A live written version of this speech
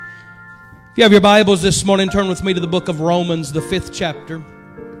If you have your Bibles this morning, turn with me to the book of Romans, the 5th chapter.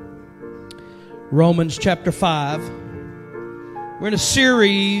 Romans chapter 5. We're in a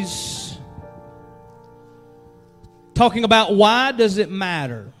series talking about why does it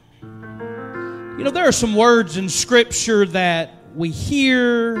matter. You know, there are some words in Scripture that we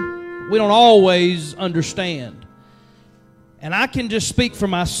hear, we don't always understand. And I can just speak for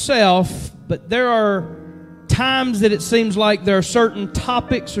myself, but there are times that it seems like there are certain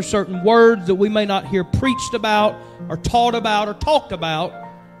topics or certain words that we may not hear preached about or taught about or talked about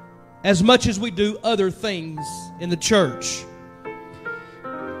as much as we do other things in the church.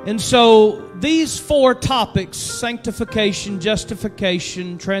 And so these four topics, sanctification,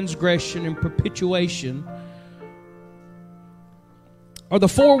 justification, transgression, and perpetuation, are the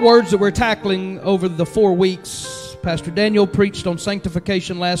four words that we're tackling over the 4 weeks. Pastor Daniel preached on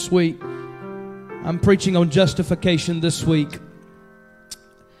sanctification last week. I'm preaching on justification this week.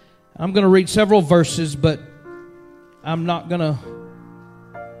 I'm going to read several verses, but I'm not going to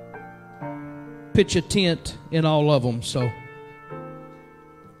pitch a tent in all of them, so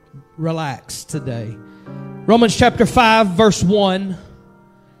relax today. Romans chapter 5, verse 1.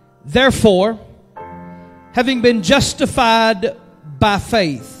 Therefore, having been justified by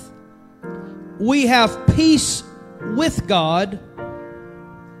faith, we have peace with God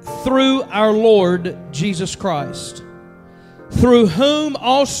through our Lord Jesus Christ, through whom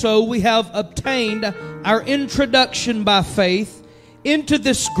also we have obtained our introduction by faith into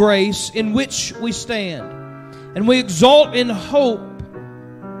this grace in which we stand, and we exult in hope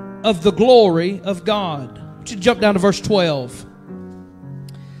of the glory of God. I want you to jump down to verse 12.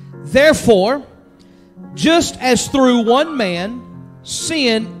 Therefore, just as through one man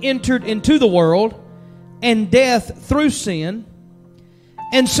sin entered into the world, and death through sin,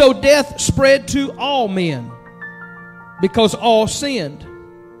 and so death spread to all men, because all sinned.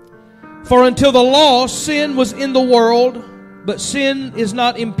 For until the law, sin was in the world, but sin is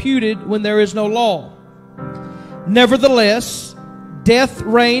not imputed when there is no law. Nevertheless, death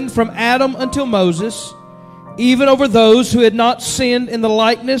reigned from Adam until Moses, even over those who had not sinned in the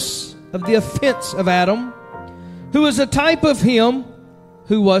likeness of the offense of Adam, who is a type of him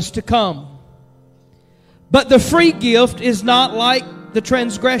who was to come. But the free gift is not like the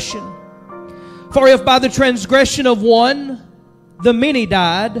transgression. For if by the transgression of one the many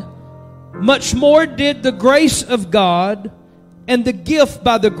died, much more did the grace of God and the gift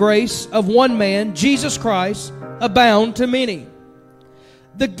by the grace of one man, Jesus Christ, abound to many.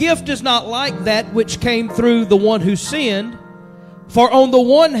 The gift is not like that which came through the one who sinned. For on the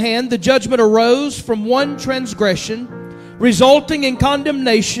one hand the judgment arose from one transgression, resulting in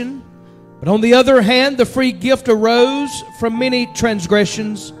condemnation. But on the other hand, the free gift arose from many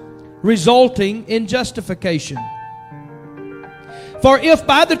transgressions, resulting in justification. For if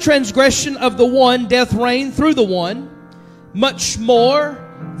by the transgression of the one death reigned through the one, much more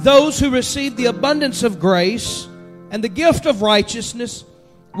those who receive the abundance of grace and the gift of righteousness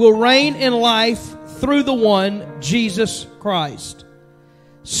will reign in life through the one, Jesus Christ.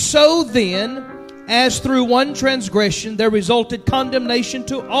 So then, as through one transgression there resulted condemnation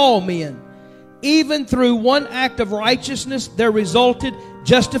to all men, even through one act of righteousness there resulted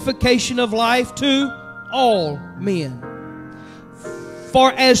justification of life to all men.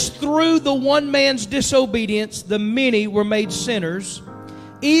 For as through the one man's disobedience the many were made sinners,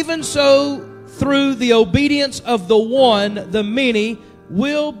 even so through the obedience of the one the many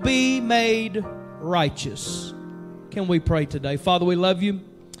will be made righteous. Can we pray today? Father, we love you.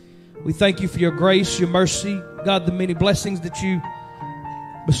 We thank you for your grace, your mercy, God, the many blessings that you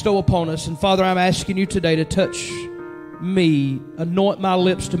bestow upon us. And Father, I'm asking you today to touch me, anoint my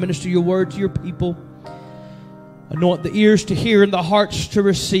lips to minister your word to your people, anoint the ears to hear and the hearts to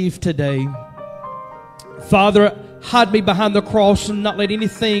receive today. Father, hide me behind the cross and not let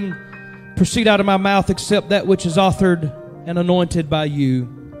anything proceed out of my mouth except that which is authored and anointed by you.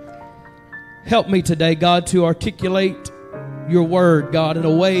 Help me today, God, to articulate your word, God, in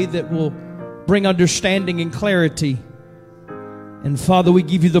a way that will bring understanding and clarity. And Father, we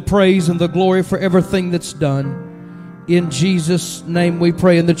give you the praise and the glory for everything that's done. In Jesus' name we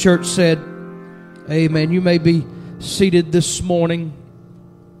pray. And the church said, amen. You may be seated this morning.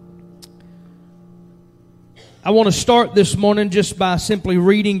 I want to start this morning just by simply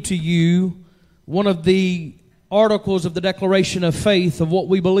reading to you one of the articles of the Declaration of Faith of what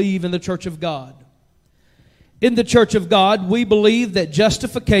we believe in the Church of God. In the Church of God, we believe that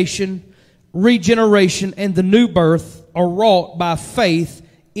justification, regeneration, and the new birth are wrought by faith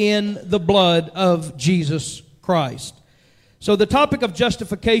in the blood of Jesus Christ. So the topic of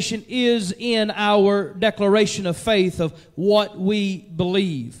justification is in our declaration of faith of what we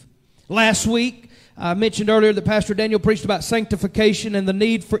believe. Last week, I mentioned earlier that Pastor Daniel preached about sanctification and the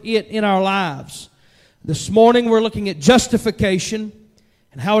need for it in our lives. This morning, we're looking at justification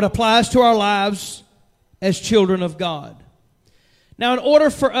and how it applies to our lives as children of God. Now, in order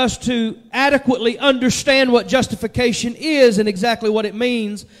for us to adequately understand what justification is and exactly what it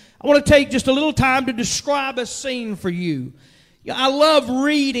means, I want to take just a little time to describe a scene for you. I love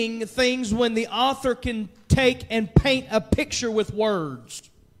reading things when the author can take and paint a picture with words.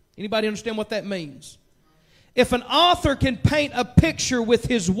 Anybody understand what that means? If an author can paint a picture with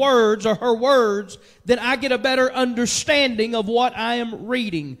his words or her words, then I get a better understanding of what I am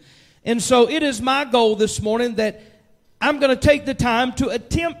reading. And so it is my goal this morning that I'm going to take the time to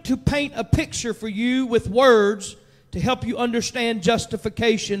attempt to paint a picture for you with words to help you understand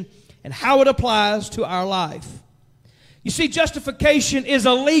justification and how it applies to our life. You see, justification is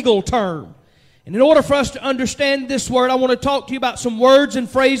a legal term. And in order for us to understand this word, I want to talk to you about some words and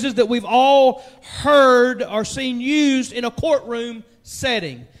phrases that we've all heard or seen used in a courtroom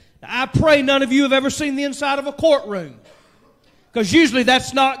setting. Now, I pray none of you have ever seen the inside of a courtroom, because usually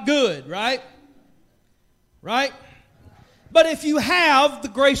that's not good, right? Right? But if you have, the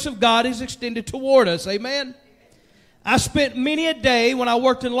grace of God is extended toward us. Amen? I spent many a day when I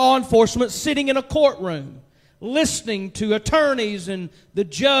worked in law enforcement sitting in a courtroom, listening to attorneys and the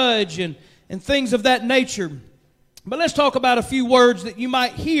judge and things of that nature. But let's talk about a few words that you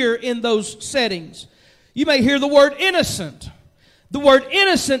might hear in those settings. You may hear the word innocent. The word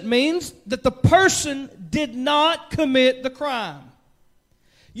innocent means that the person did not commit the crime.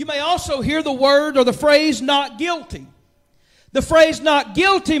 You may also hear the word or the phrase not guilty. The phrase not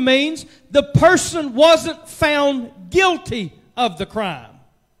guilty means the person wasn't found guilty of the crime.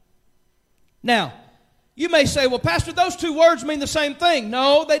 Now, you may say, well, Pastor, those two words mean the same thing.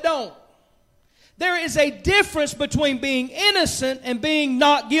 No, they don't. There is a difference between being innocent and being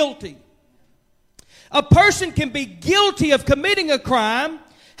not guilty. A person can be guilty of committing a crime.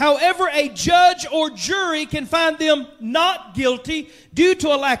 However, a judge or jury can find them not guilty due to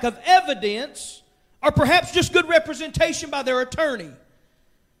a lack of evidence or perhaps just good representation by their attorney.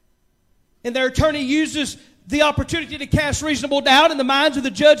 And their attorney uses the opportunity to cast reasonable doubt in the minds of the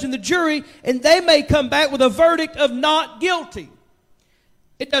judge and the jury, and they may come back with a verdict of not guilty.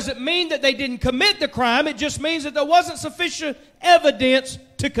 It doesn't mean that they didn't commit the crime. It just means that there wasn't sufficient evidence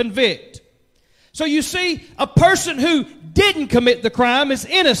to convict. So you see, a person who didn't commit the crime is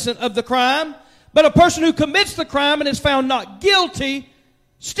innocent of the crime, but a person who commits the crime and is found not guilty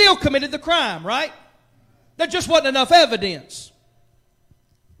still committed the crime, right? There just wasn't enough evidence.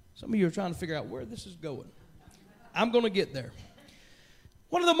 Some of you are trying to figure out where this is going. I'm going to get there.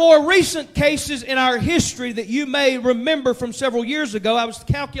 One of the more recent cases in our history that you may remember from several years ago, I was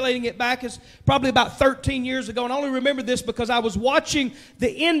calculating it back as probably about 13 years ago, and I only remember this because I was watching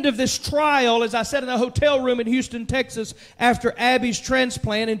the end of this trial as I sat in a hotel room in Houston, Texas, after Abby's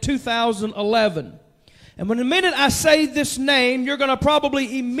transplant in 2011. And when the minute I say this name, you're going to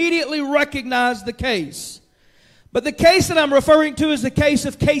probably immediately recognize the case. But the case that I'm referring to is the case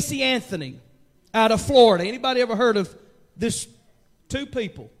of Casey Anthony out of Florida. Anybody ever heard of this two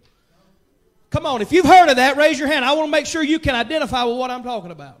people? Come on, if you've heard of that, raise your hand. I want to make sure you can identify with what I'm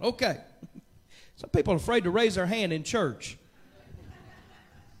talking about. Okay. Some people are afraid to raise their hand in church.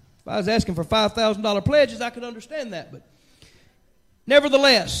 If I was asking for $5,000 pledges, I could understand that. But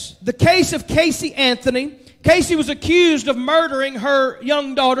nevertheless, the case of Casey Anthony, Casey was accused of murdering her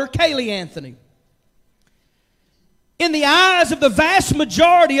young daughter, Kaylee Anthony. In the eyes of the vast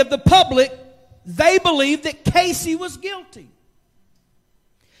majority of the public, they believed that Casey was guilty.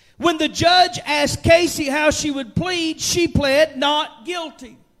 When the judge asked Casey how she would plead, she pled not guilty.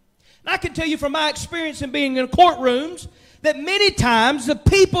 And I can tell you from my experience in being in courtrooms that many times the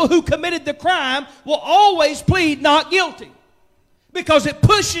people who committed the crime will always plead not guilty because it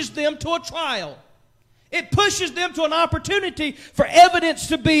pushes them to a trial. It pushes them to an opportunity for evidence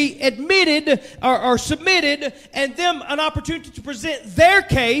to be admitted or submitted, and them an opportunity to present their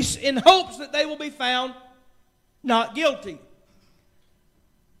case in hopes that they will be found not guilty.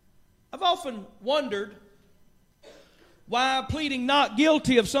 I've often wondered why pleading not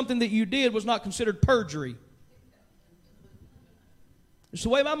guilty of something that you did was not considered perjury. It's the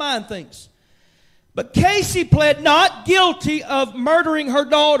way my mind thinks. But Casey pled not guilty of murdering her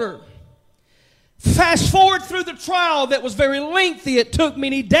daughter. Fast forward through the trial that was very lengthy. It took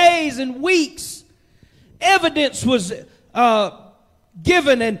many days and weeks. Evidence was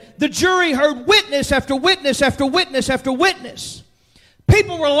given, and the jury heard witness after witness after witness after witness.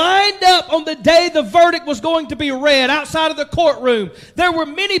 People were lined up on the day the verdict was going to be read outside of the courtroom. There were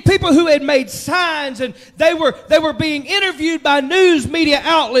many people who had made signs, and they were being interviewed by news media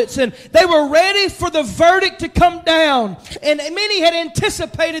outlets, and they were ready for the verdict to come down. And many had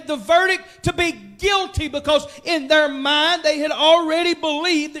anticipated the verdict to be guilty because in their mind they had already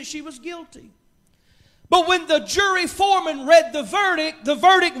believed that she was guilty. But when the jury foreman read the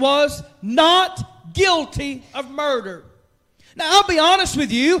verdict was not guilty of murder. Now, I'll be honest with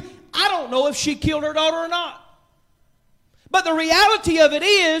you, I don't know if she killed her daughter or not. But the reality of it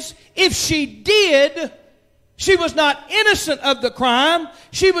is, if she did, she was not innocent of the crime.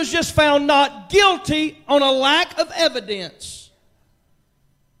 She was just found not guilty on a lack of evidence.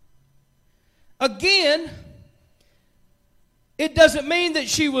 Again, it doesn't mean that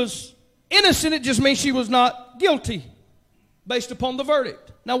she was innocent. It just means she was not guilty based upon the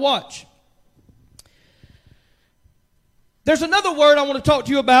verdict. Now watch. There's another word I want to talk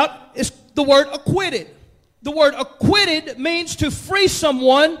to you about. It's the word acquitted. The word acquitted means to free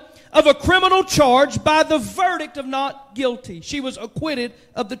someone of a criminal charge by the verdict of not guilty. She was acquitted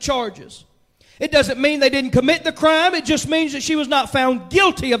of the charges. It doesn't mean they didn't commit the crime. It just means that she was not found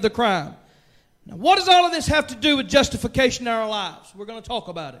guilty of the crime. Now, what does all of this have to do with justification in our lives? We're going to talk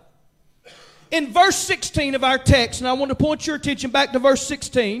about it. In verse 16 of our text, and I want to point your attention back to verse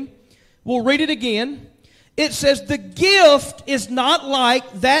 16. We'll read it again. It says, the gift is not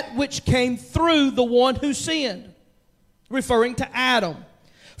like that which came through the one who sinned, referring to Adam.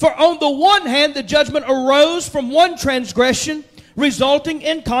 For on the one hand, the judgment arose from one transgression, resulting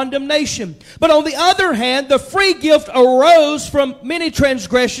in condemnation. But on the other hand, the free gift arose from many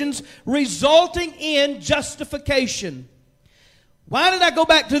transgressions, resulting in justification. Why did I go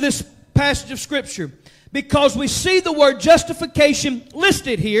back to this passage of Scripture? Because we see the word justification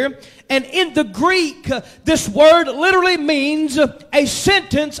listed here, and in the Greek, this word literally means a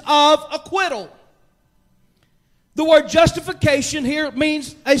sentence of acquittal. The word justification here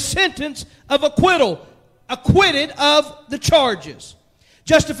means a sentence of acquittal, acquitted of the charges.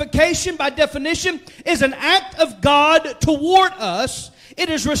 Justification, by definition, is an act of God toward us. It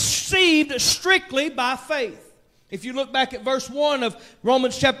is received strictly by faith. If you look back at verse 1 of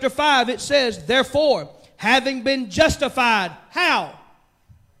Romans chapter 5, it says, therefore, having been justified, how?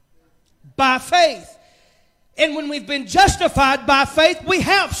 By faith. And when we've been justified by faith, we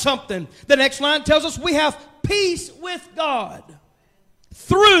have something. The next line tells us we have peace with God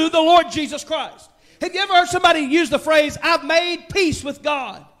through the Lord Jesus Christ. Have you ever heard somebody use the phrase, I've made peace with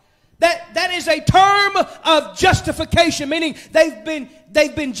God? That is a term of justification, meaning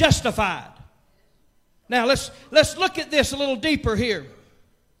they've been justified. Now let's look at this a little deeper here.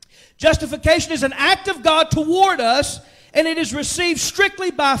 Justification is an act of God toward us, and it is received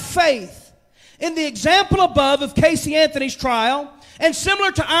strictly by faith. In the example above of Casey Anthony's trial, and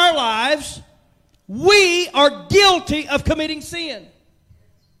similar to our lives, we are guilty of committing sin.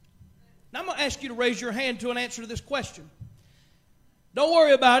 Now I'm going to ask you to raise your hand to an answer to this question. Don't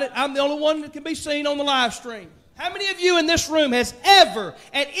worry about it. I'm the only one that can be seen on the live stream. How many of you in this room has ever,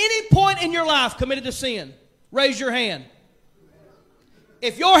 at any point in your life, committed a sin? Raise your hand.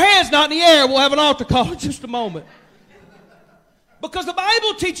 If your hand's not in the air, we'll have an altar call in just a moment. Because the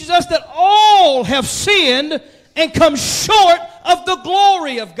Bible teaches us that all have sinned and come short of the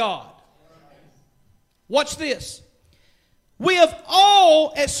glory of God. Watch this. We have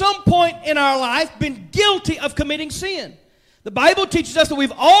all, at some point in our life, been guilty of committing sin. The Bible teaches us that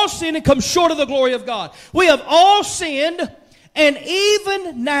we've all sinned and come short of the glory of God. We have all sinned, and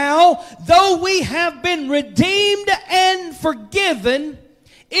even now, though we have been redeemed and forgiven,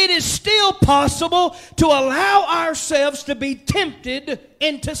 it is still possible to allow ourselves to be tempted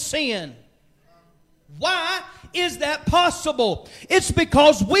into sin. Why is that possible? It's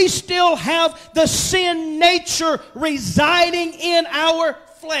because we still have the sin nature residing in our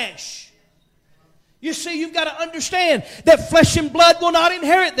flesh. You see, you've got to understand that flesh and blood will not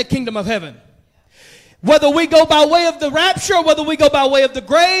inherit the kingdom of heaven. Whether we go by way of the rapture or whether we go by way of the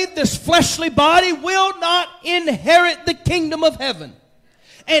grave, this fleshly body will not inherit the kingdom of heaven.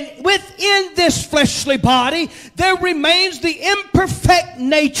 And within this fleshly body, there remains the imperfect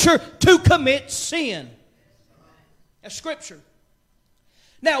nature to commit sin. That's Scripture.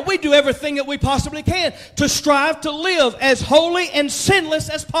 Now, we do everything that we possibly can to strive to live as holy and sinless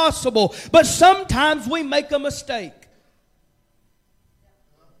as possible. But sometimes we make a mistake.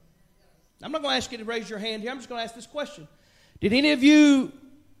 I'm not going to ask you to raise your hand here. I'm just going to ask this question. Did any of you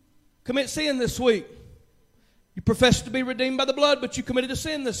commit sin this week? You profess to be redeemed by the blood, but you committed a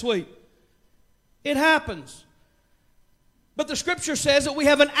sin this week. It happens. But the Scripture says that we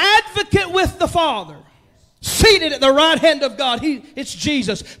have an advocate with the Father. seated at the right hand of God. It's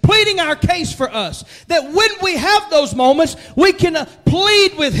Jesus pleading our case for us. That when we have those moments, we can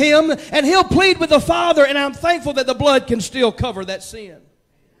plead with Him and He'll plead with the Father. And I'm thankful that the blood can still cover that sin.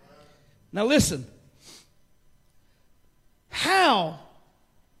 Now listen. How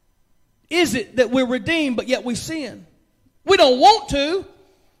is it that we're redeemed but yet we sin? We don't want to,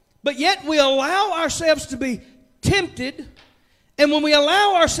 but yet we allow ourselves to be tempted. And when we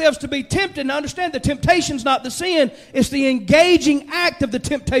allow ourselves to be tempted, and understand the temptation's not the sin, it's the engaging act of the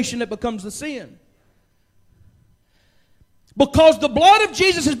temptation that becomes the sin. Because the blood of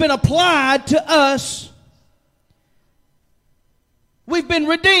Jesus has been applied to us, we've been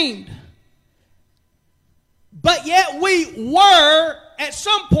redeemed. But yet we were, at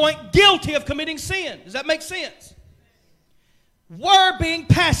some point, guilty of committing sin. Does that make sense? Were being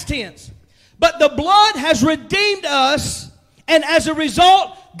past tense. But the blood has redeemed us. And as a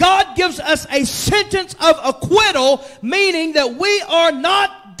result, God gives us a sentence of acquittal, meaning that we are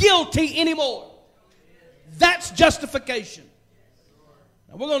not guilty anymore. That's justification.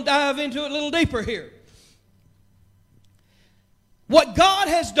 Now we're going to dive into it a little deeper here. What God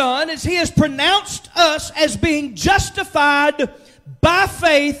has done is He has pronounced us as being justified by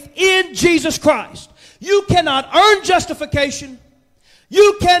faith in Jesus Christ. You cannot earn justification.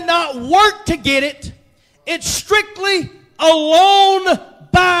 You cannot work to get it. It's strictly alone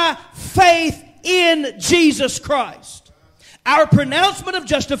by faith in Jesus Christ. Our pronouncement of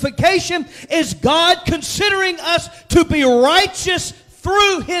justification is God considering us to be righteous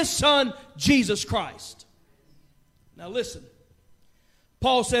through His Son, Jesus Christ. Now listen.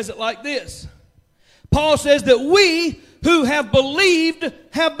 Paul says it like this. Paul says that we who have believed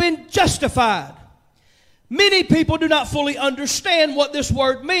have been justified. Many people do not fully understand what this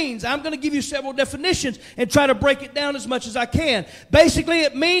word means. I'm going to give you several definitions and try to break it down as much as I can. Basically,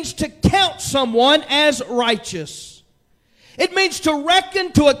 it means to count someone as righteous. It means to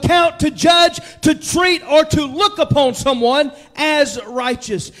reckon, to account, to judge, to treat, or to look upon someone as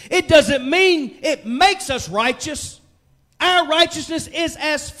righteous. It doesn't mean it makes us righteous. Our righteousness is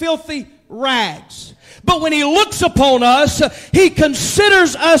as filthy rags. But when He looks upon us, He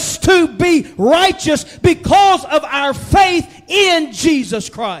considers us to be righteous because of our faith in Jesus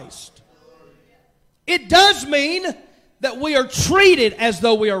Christ. It does mean that we are treated as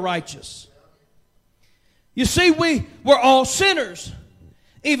though we are righteous. You see, we're all sinners.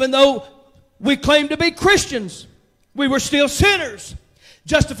 Even though we claim to be Christians, we were still sinners.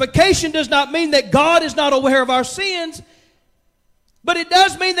 Justification does not mean that God is not aware of our sins, but it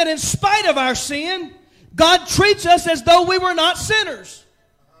does mean that in spite of our sin, God treats us as though we were not sinners.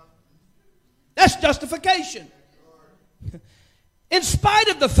 That's justification. In spite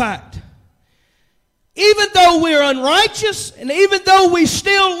of the fact, even though we're unrighteous and even though we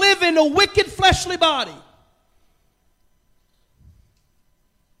still live in a wicked fleshly body,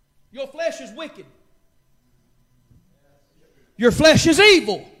 your flesh is wicked. Your flesh is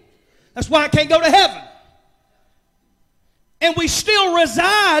evil. That's why it can't go to heaven. And we still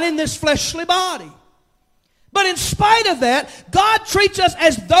reside in this fleshly body. But in spite of that, God treats us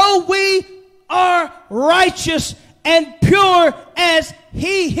as though we are righteous and pure as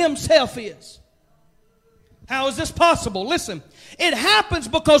He Himself is. How is this possible? Listen, it happens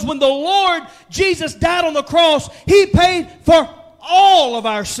because when the Lord Jesus died on the cross, He paid for all of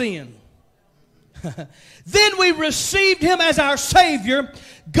our sin. Then we received Him as our Savior.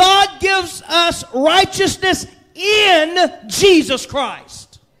 God gives us righteousness in Jesus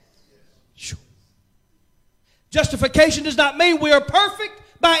Christ. Justification does not mean we are perfect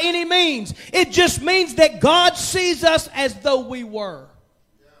by any means. It just means that God sees us as though we were.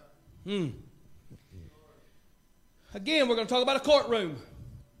 Again, we're going to talk about a courtroom.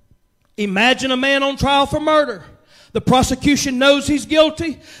 Imagine a man on trial for murder. The prosecution knows he's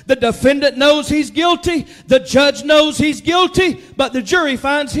guilty. The defendant knows he's guilty. The judge knows he's guilty. But the jury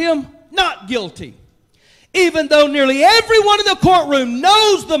finds him not guilty. Even though nearly everyone in the courtroom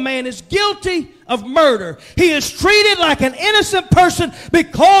knows the man is guilty of murder, he is treated like an innocent person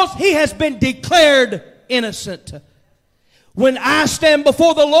because he has been declared innocent. When I stand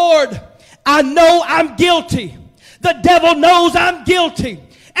before the Lord, I know I'm guilty. The devil knows I'm guilty.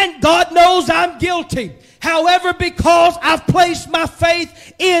 And God knows I'm guilty. However, because I've placed my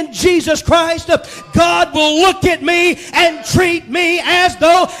faith in Jesus Christ, God will look at me and treat me as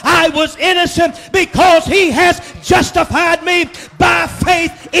though I was innocent because He has justified me by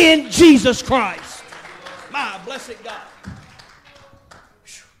faith in Jesus Christ. My blessed God.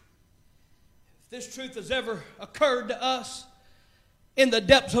 If this truth has ever occurred to us in the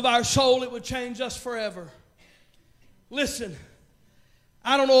depths of our soul, it would change us forever. Listen,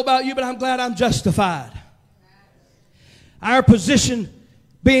 I don't know about you, but I'm glad I'm justified. Our position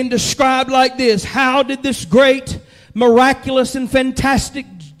being described like this: how did this great, miraculous, and fantastic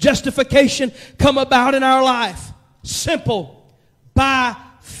justification come about in our life? Simple. By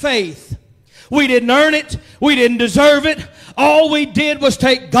faith. We didn't earn it. We didn't deserve it. All we did was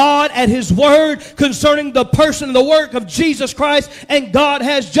take God at His word concerning the person and the work of Jesus Christ, and God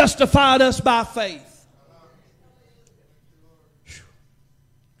has justified us by faith.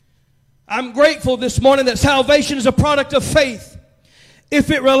 I'm grateful this morning that salvation is a product of faith. If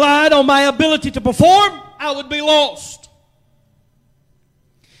it relied on my ability to perform, I would be lost.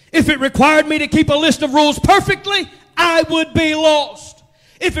 If it required me to keep a list of rules perfectly, I would be lost.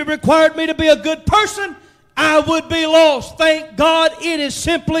 If it required me to be a good person, I would be lost. Thank God it is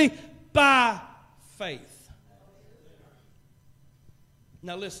simply by faith.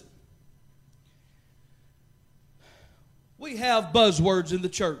 Now listen. We have buzzwords in the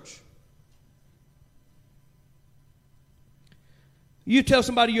church. You tell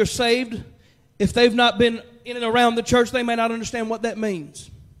somebody you're saved, if they've not been in and around the church, they may not understand what that means.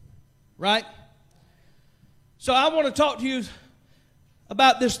 Right? So I want to talk to you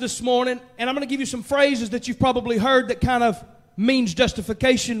about this morning, and I'm going to give you some phrases that you've probably heard that kind of means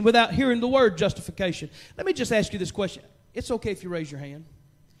justification without hearing the word justification. Let me just ask you this question. It's okay if you raise your hand.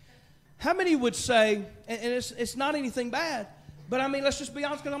 How many would say, and it's not anything bad, but I mean, let's just be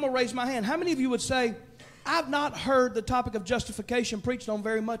honest, because I'm going to raise my hand. How many of you would say, I've not heard the topic of justification preached on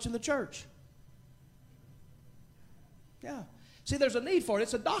very much in the church? Yeah. See, there's a need for it.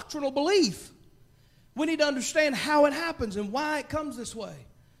 It's a doctrinal belief. We need to understand how it happens and why it comes this way.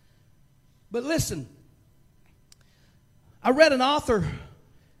 But listen, I read an author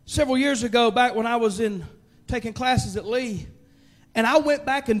several years ago, back when I was taking classes at Lee, and I went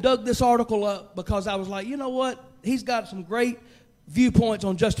back and dug this article up because I was like, you know what? He's got some great viewpoints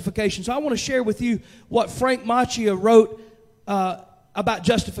on justification. So I want to share with you what Frank Machia wrote about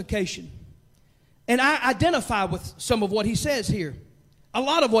justification. And I identify with some of what he says here. A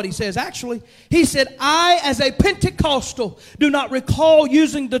lot of what he says, actually. He said, I, as a Pentecostal, do not recall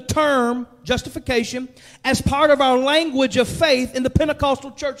using the term justification as part of our language of faith in the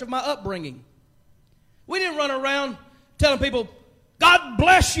Pentecostal church of my upbringing. We didn't run around telling people, God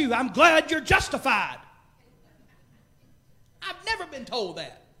bless you, I'm glad you're justified. I've never been told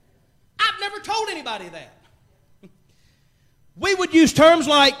that. I've never told anybody that. We would use terms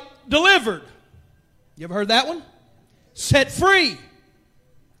like delivered. You ever heard that one? Set free.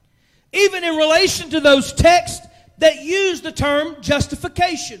 Even in relation to those texts that use the term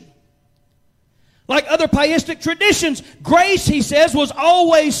justification. Like other pietistic traditions, grace, he says, was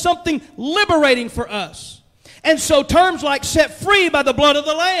always something liberating for us. And so terms like set free by the blood of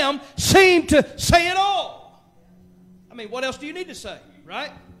the Lamb seem to say it all. I mean, what else do you need to say,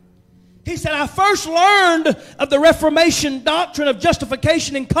 right? He said, I first learned of the Reformation doctrine of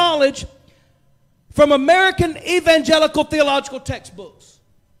justification in college from American evangelical theological textbooks.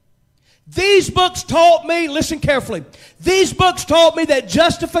 These books taught me, listen carefully, these books taught me that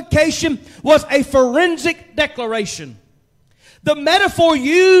justification was a forensic declaration. The metaphor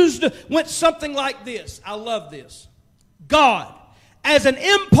used went something like this. I love this. God, as an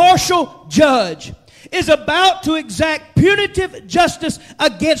impartial judge, is about to exact punitive justice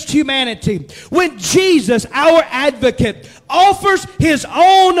against humanity. When Jesus, our advocate, offers His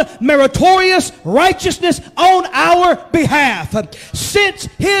own meritorious righteousness on our behalf. Since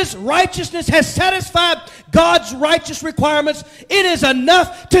His righteousness has satisfied God's righteous requirements, it is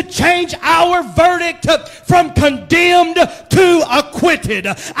enough to change our verdict from condemned to acquitted.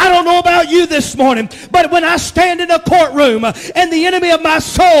 I don't know about you this morning, but when I stand in a courtroom and the enemy of my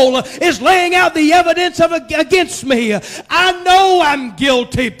soul is laying out the evidence against me, I know I'm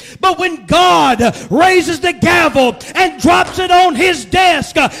guilty. But when God raises the gavel and drops it on His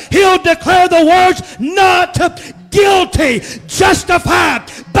desk, He'll declare the words, not guilty,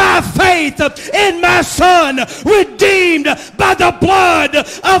 justified by faith in my Son, redeemed by the blood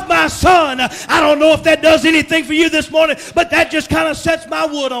of my Son. I don't know if that does anything for you this morning, but that just kind of sets my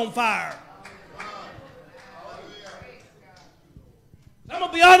wood on fire. I'm going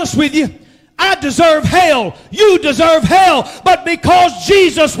to be honest with you. I deserve hell. You deserve hell. But because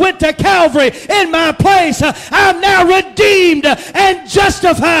Jesus went to Calvary in my place, I'm now redeemed and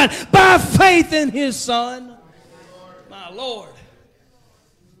justified by faith in His Son. My Lord.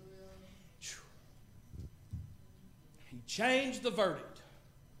 He changed the verdict.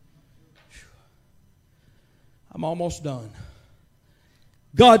 I'm almost done.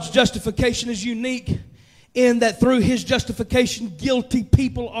 God's justification is unique in that through His justification, guilty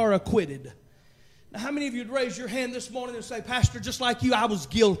people are acquitted. Now, how many of you would raise your hand this morning and say, Pastor, just like you, I was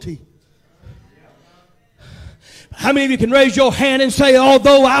guilty? How many of you can raise your hand and say,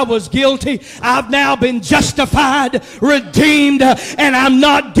 although I was guilty, I've now been justified, redeemed, and I'm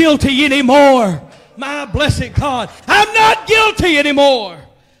not guilty anymore. My blessed God, I'm not guilty anymore.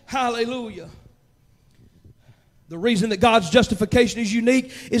 Hallelujah. The reason that God's justification is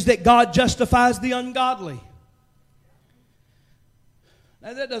unique is that God justifies the ungodly.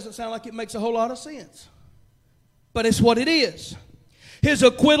 Now that doesn't sound like it makes a whole lot of sense, but it's what it is. His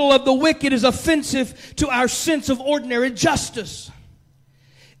acquittal of the wicked is offensive to our sense of ordinary justice.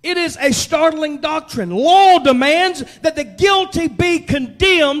 It is a startling doctrine. Law demands that the guilty be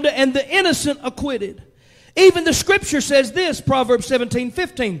condemned and the innocent acquitted. Even the scripture says this, Proverbs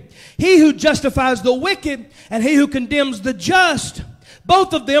 17:15. He who justifies the wicked and he who condemns the just,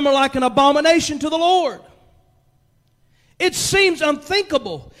 both of them are like an abomination to the Lord. It seems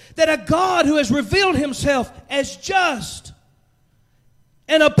unthinkable that a God who has revealed himself as just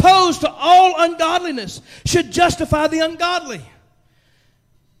and opposed to all ungodliness should justify the ungodly.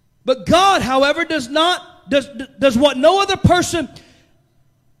 But God, however, does what no other person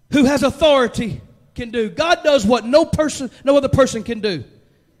who has authority can do. God does what no other person can do.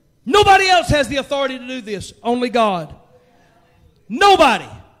 Nobody else has the authority to do this. Only God. Nobody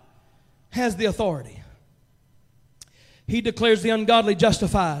has the authority. He declares the ungodly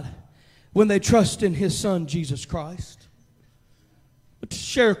justified when they trust in His Son, Jesus Christ. But to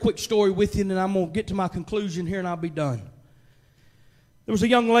share a quick story with you, and then I'm going to get to my conclusion here and I'll be done. There was a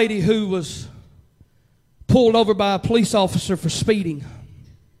young lady who was pulled over by a police officer for speeding,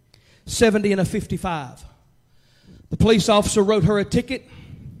 70 and a 55. The police officer wrote her a ticket,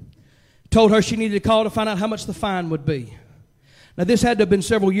 told her she needed to call to find out how much the fine would be. Now, this had to have been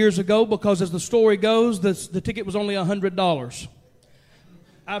several years ago because, as the story goes, the ticket was only $100.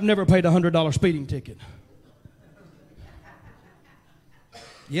 I've never paid a $100 speeding ticket.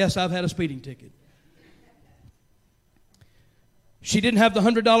 Yes, I've had a speeding ticket. She didn't have the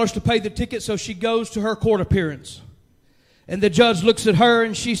 $100 to pay the ticket, so she goes to her court appearance. And the judge looks at her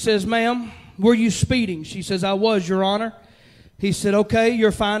and she says, "Ma'am, were you speeding?" She says, "I was, Your Honor." He said, "Okay,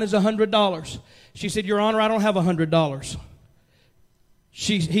 your fine is $100. She said, "Your Honor, I don't have $100.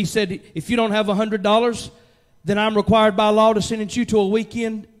 He said, "If you don't have $100, then I'm required by law to sentence you to a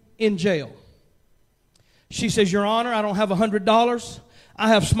weekend in jail." She says, "Your Honor, I don't have $100. I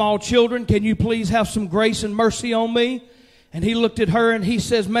have small children. Can you please have some grace and mercy on me?" And he looked at her and he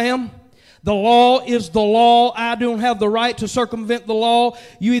says, "Ma'am, the law is the law. I don't have the right to circumvent the law.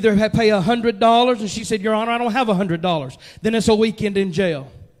 You either pay $100. And she said, "Your Honor, I don't have $100. Then it's a weekend in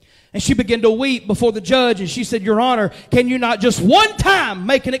jail." And she began to weep before the judge, and she said, "Your Honor, can you not just one time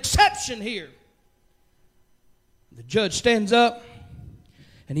make an exception here?" The judge stands up,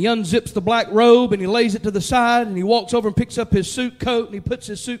 and he unzips the black robe, and he lays it to the side, and he walks over and picks up his suit coat, and he puts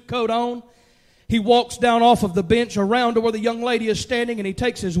his suit coat on. He walks down off of the bench around to where the young lady is standing, and he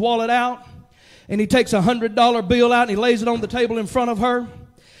takes his wallet out, and he takes a $100 bill out, and he lays it on the table in front of her.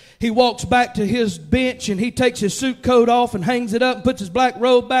 He walks back to his bench and he takes his suit coat off and hangs it up and puts his black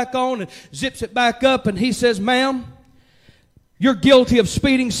robe back on and zips it back up, and he says, "Ma'am, you're guilty of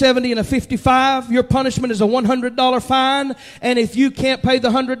speeding 70 and a 55. Your punishment is a $100 fine, and if you can't pay the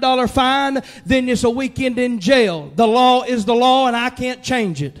 $100 fine, then it's a weekend in jail. The law is the law and I can't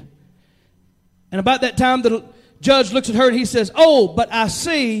change it." And about that time the judge looks at her and he says, "Oh, but I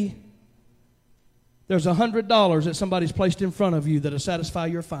see there's $100 that somebody's placed in front of you that'll satisfy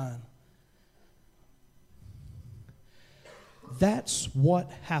your fine." That's what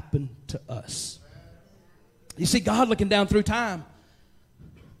happened to us. You see, God looking down through time.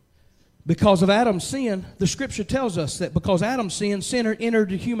 Because of Adam's sin, the scripture tells us that because Adam's sin entered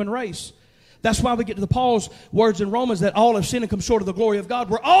the human race. That's why we get to the Paul's words in Romans that all have sinned and come short of the glory of God.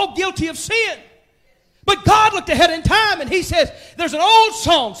 We're all guilty of sin. But God looked ahead in time and He says, there's an old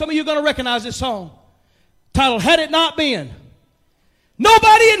song. Some of you are going to recognize this song. Titled, "Had It Not Been."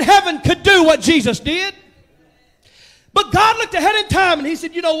 Nobody in heaven could do what Jesus did. But God looked ahead in time and He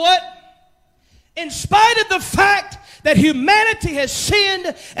said, "You know what? In spite of the fact that humanity has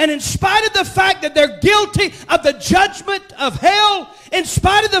sinned, and in spite of the fact that they're guilty of the judgment of hell, in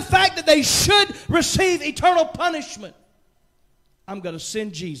spite of the fact that they should receive eternal punishment, I'm going to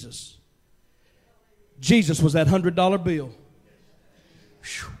send Jesus." Jesus was that $100 bill.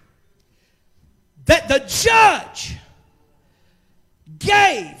 Whew. That the judge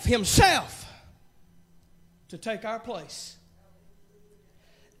gave Himself to take our place.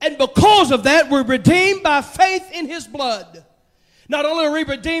 And because of that, we're redeemed by faith in His blood. Not only are we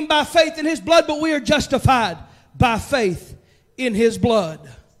redeemed by faith in His blood, but we are justified by faith in His blood.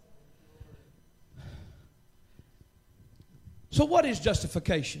 So what is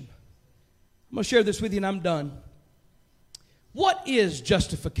justification? I'm going to share this with you and I'm done. What is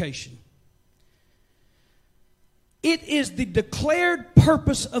justification? It is the declared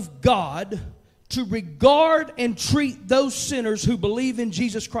purpose of God to regard and treat those sinners who believe in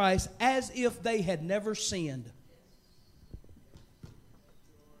Jesus Christ as if they had never sinned.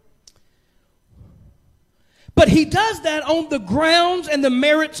 But He does that on the grounds and the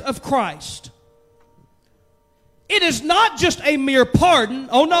merits of Christ. It is not just a mere pardon.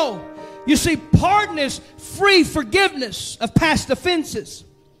 Oh no. You see, pardon is free forgiveness of past offenses.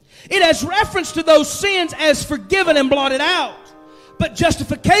 It has reference to those sins as forgiven and blotted out. But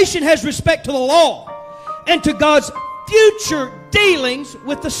justification has respect to the law and to God's future dealings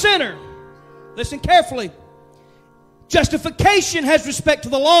with the sinner. Listen carefully. Justification has respect to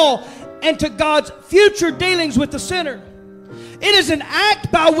the law and to God's future dealings with the sinner. It is an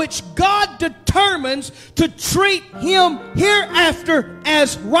act by which God determines to treat him hereafter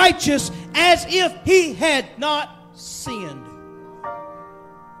as righteous as if he had not sinned.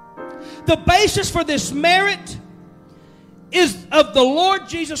 The basis for this merit is of the Lord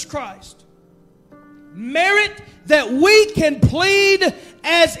Jesus Christ. Merit that we can plead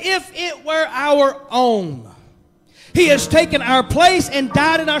as if it were our own. He has taken our place and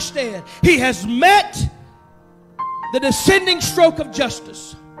died in our stead. He has met the descending stroke of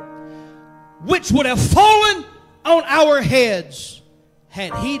justice, which would have fallen on our heads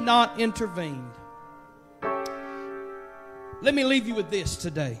had He not intervened. Let me leave you with this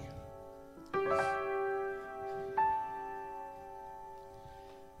today.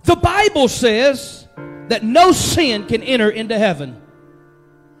 The Bible says that no sin can enter into heaven.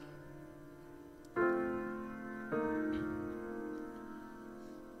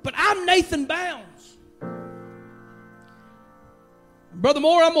 But I'm Nathan Bounds. Brother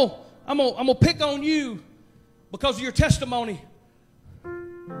Moore, I'm gonna pick on you because of your testimony.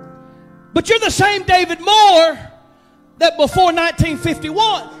 But you're the same David Moore that before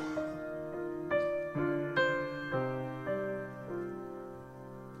 1951.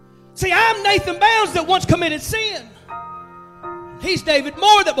 See, I'm Nathan Bounds that once committed sin. He's David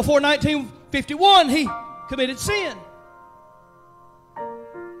Moore that before 1951 he committed sin.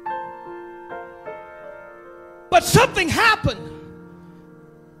 But something happened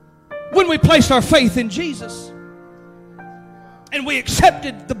when we placed our faith in Jesus and we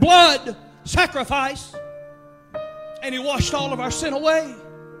accepted the blood sacrifice and He washed all of our sin away.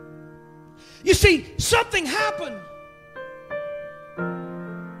 You see, something happened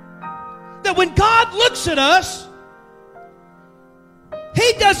that when God looks at us,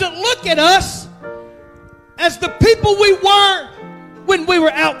 He doesn't look at us as the people we were when we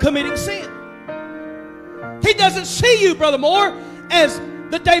were out committing sin. He doesn't see you, Brother Moore, as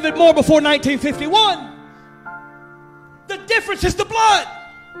the David Moore before 1951. The difference is the blood.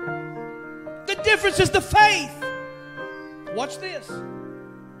 The difference is the faith. Watch this.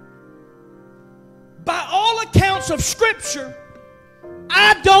 By all accounts of Scripture,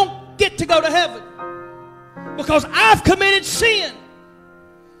 I don't get to go to heaven because I've committed sin.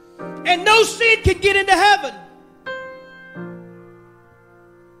 And no sin can get into heaven.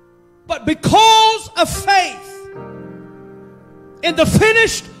 But because of faith in the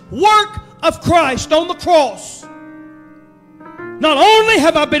finished work of Christ on the cross, not only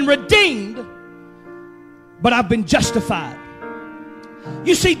have I been redeemed, but I've been justified.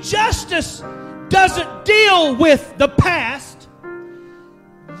 You see, justice doesn't deal with the past.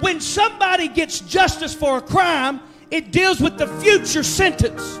 When somebody gets justice for a crime, it deals with the future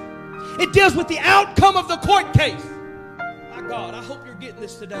sentence. It deals with the outcome of the court case. My God, I hope you're getting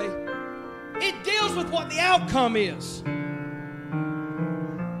this today. It deals with what the outcome is.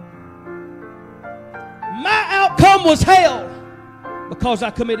 My outcome was hell because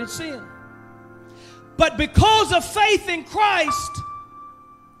I committed sin. But because of faith in Christ,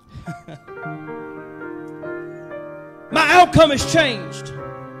 my outcome has changed.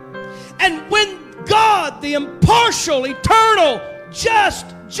 And when God, the impartial, eternal, just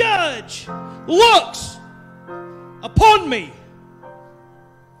judge, looks upon me,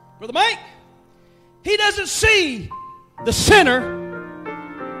 Brother Mike, He doesn't see the sinner.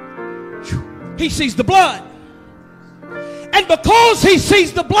 He sees the blood. And because He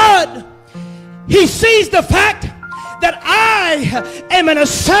sees the blood, He sees the fact that I am in the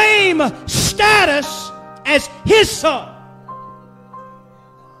same status as His son.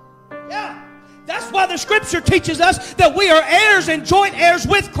 Yeah. That's why the Scripture teaches us that we are heirs and joint heirs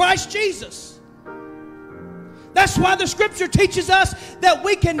with Christ Jesus. That's why the Scripture teaches us that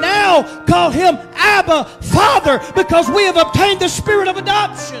we can now call Him Abba, Father, because we have obtained the spirit of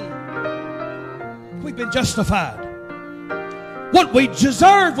adoption. We've been justified. What we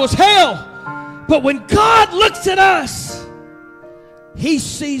deserved was hell. But when God looks at us, he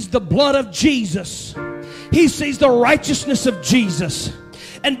sees the blood of Jesus. He sees the righteousness of Jesus.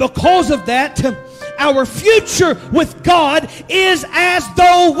 And because of that, our future with God is as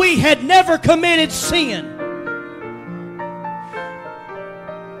though we had never committed sin.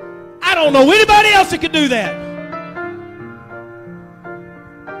 I don't know anybody else that could do that.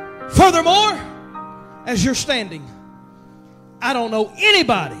 Furthermore, as you're standing, I don't know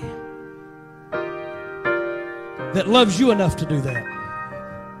anybody that loves you enough to do that,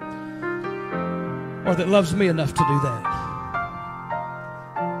 or that loves me enough to do that.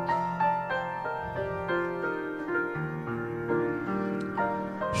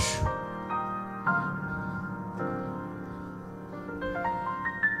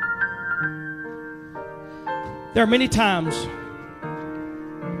 There are many times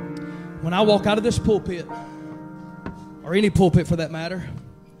when I walk out of this pulpit, or any pulpit for that matter,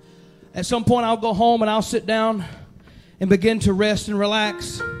 at some point I'll go home and I'll sit down and begin to rest and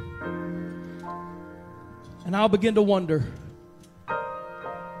relax. And I'll begin to wonder,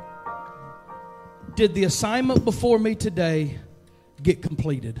 did the assignment before me today get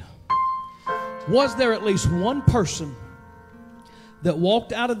completed? Was there at least one person that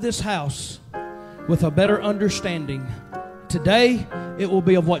walked out of this house with a better understanding? Today, it will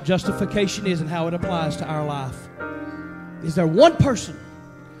be of what justification is and how it applies to our life. Is there one person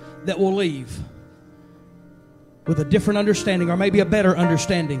that will leave with a different understanding, or maybe a better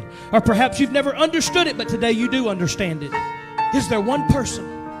understanding? Or perhaps you've never understood it, but today you do understand it. Is there one person?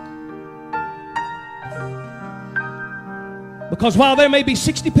 Because while there may be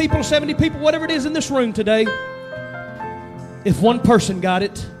 60 people, 70 people, whatever it is in this room today, if one person got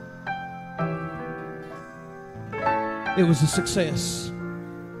it, it was a success.